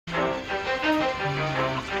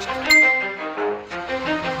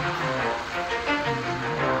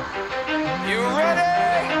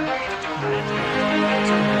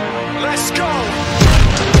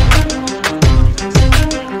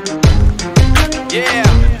Yeah.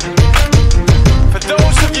 For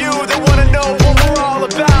those of you that wanna know what we're all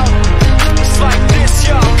about, it's like this,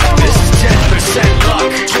 y'all. This is 10%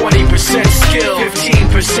 luck, 20% skill,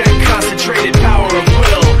 15% concentrated power of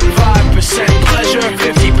will, 5% pleasure,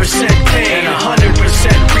 50% pain, and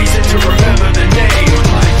 100% reason to remember the name.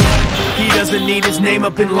 He doesn't need his name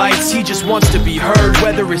up in lights, he just wants to be heard,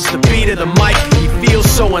 whether it's the beat of the mic. He feels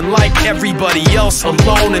so unlike everybody else,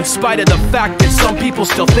 alone, in spite of the fact that some people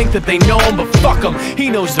still think that they know him. But fuck him, he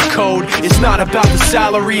knows the code. It's not about the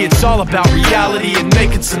salary, it's all about reality and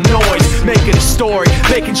making some noise, making a story,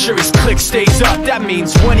 making sure his click stays up. That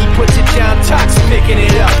means when he puts it down, Tox picking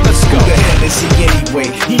it up. Let's go. Who the hell is he anyway?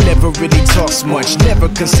 He never really talks much, never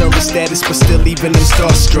concerned with status, but still leaving him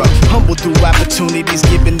starstruck. Humble through opportunities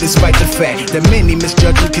given despite the fact that many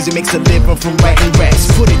misjudge him cause he makes a living from writing raps.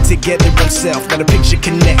 Put it together himself, got a picture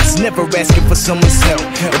connects, never asking for someone's help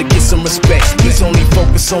or to get some respect. He's only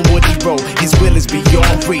focused on what he wrote, his will is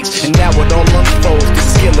beyond reach, and now it all unfolds, the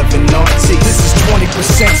skill of an artist. This is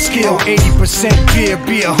 20% skill, 80% fear,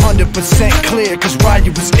 be 100% clear, cause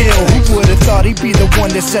Ryu was ill. Who would've thought he'd be the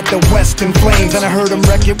one that set the West in flames? And I heard him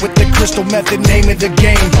wreck it with the crystal method, name of the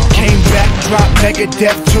game. Came back, dropped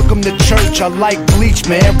Megadeth, took him to church. I like Bleach,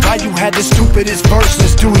 man, Ryu had the stupidest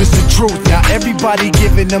verses, dude, is the truth. Now everybody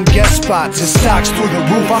giving them guest spots and stocks through the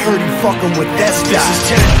roof. I heard he fucking with that stock.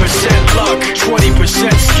 This is 10% luck, 20%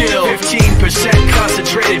 skill, 15%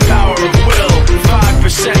 concentrated power of will,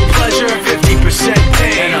 5% pleasure, 50%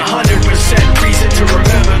 pain, and 100% reason to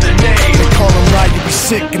remember the name. They call him Ryu, he's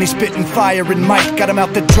sick and he's spitting fire. And Mike got him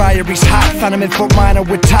out the dryer, he's hot. Found him in Fort Minor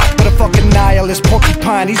with top, but a fucking nihilist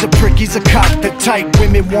porcupine. He's a prick, he's a cock. The type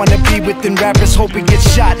women wanna be within rappers, hope he gets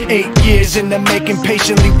shot. 8 years in the making,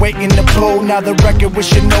 patiently waiting to blow. Now the record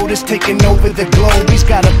with your notice taking over the globe. He's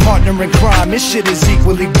got a partner in crime, his shit is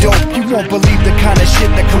equally dope. You won't believe the kind of shit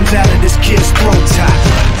that comes out of this kid's throat.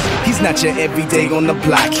 He's not your everyday on the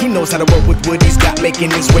block. He knows how to work with what he's got,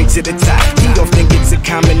 making his way to the top. He often gets a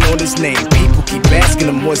comment on his name. People keep asking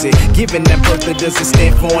him, was it given that birth that doesn't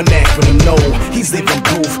stand for an acronym? No, he's living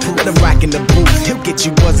proof. Let him rock in the booth. He'll get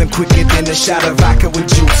you buzzing quicker than a shot of vodka with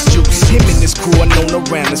juice. Him and his crew are known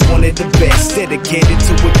around as one of the best, dedicated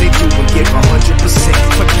to what they do and give 100%.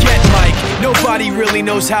 Forget Mike, nobody really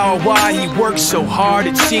knows how or why he works so hard.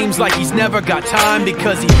 It seems like he's never got time,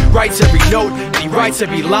 because he writes every note and he writes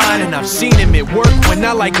every line. And I've seen him at work when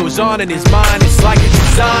that light goes on in his mind. It's like a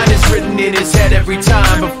design is written in his head every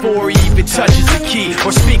time, before he even touches the key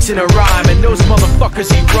or speaks in a rhyme. And those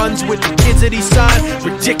motherfuckers he runs with, the kids that he signed,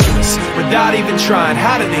 ridiculous, without even trying.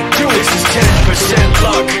 How do they do it? This is 10%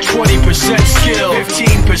 luck, 20% skill,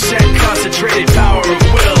 15% concentrated power of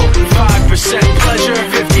will, 5% pleasure,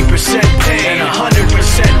 50% pain, and 100%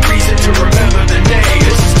 reason to remember the name.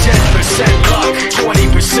 This is 10% luck,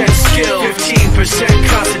 20% skill, 15%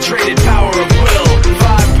 concentrated power of will,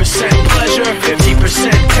 5% pleasure,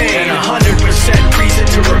 50% pain, and 100% reason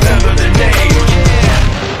to remember the name. Yeah.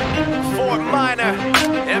 Fort Minor,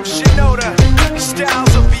 M. Shinoda,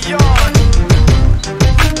 styles of beyond.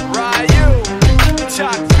 Ryu,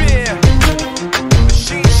 Top Beer,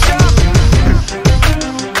 Machine Shop.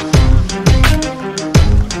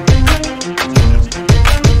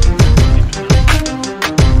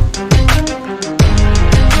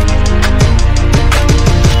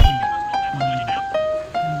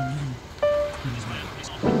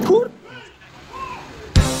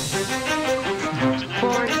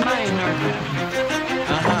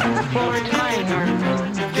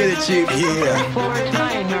 Get it, Chief. Yeah.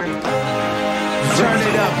 Turn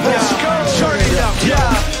it up, let's go. Turn it up, yeah.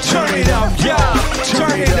 Turn it up, yeah.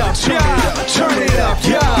 Turn it up, yeah. Turn it up,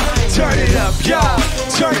 yeah. Turn it up, yeah.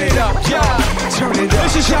 Turn it up, yeah. Turn it up.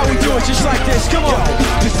 This is how we do it, just like this. Come on.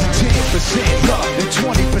 This is 10% luck and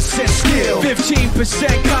 20% skill,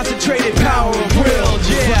 15% concentrated power of will,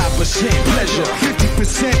 yeah. 5% pleasure,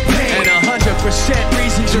 50% pain, And 100%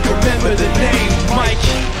 reason to remember the name Mike.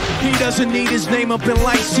 He doesn't need his name up in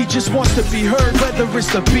lights, he just wants to be heard, whether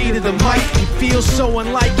it's the beat of the mic. He feels so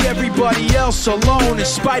unlike everybody else, alone, in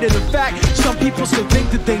spite of the fact some people still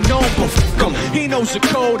think that they know him. But fuck him, he knows the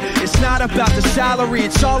code. It's not about the salary,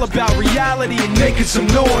 it's all about reality and making some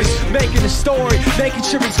noise, making a story, making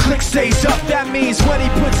sure his click stays up. That means when he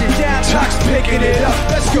puts it down, Tox picking it up.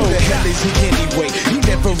 Let's go. Who the hell is he anyway? He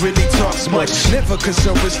never really talks much, never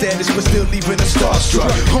concerned with status, but still leaving him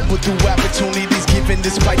starstruck. Humble through opportunities given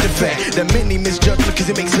despite the fact that many misjudge because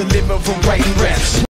it makes a living from writing raps.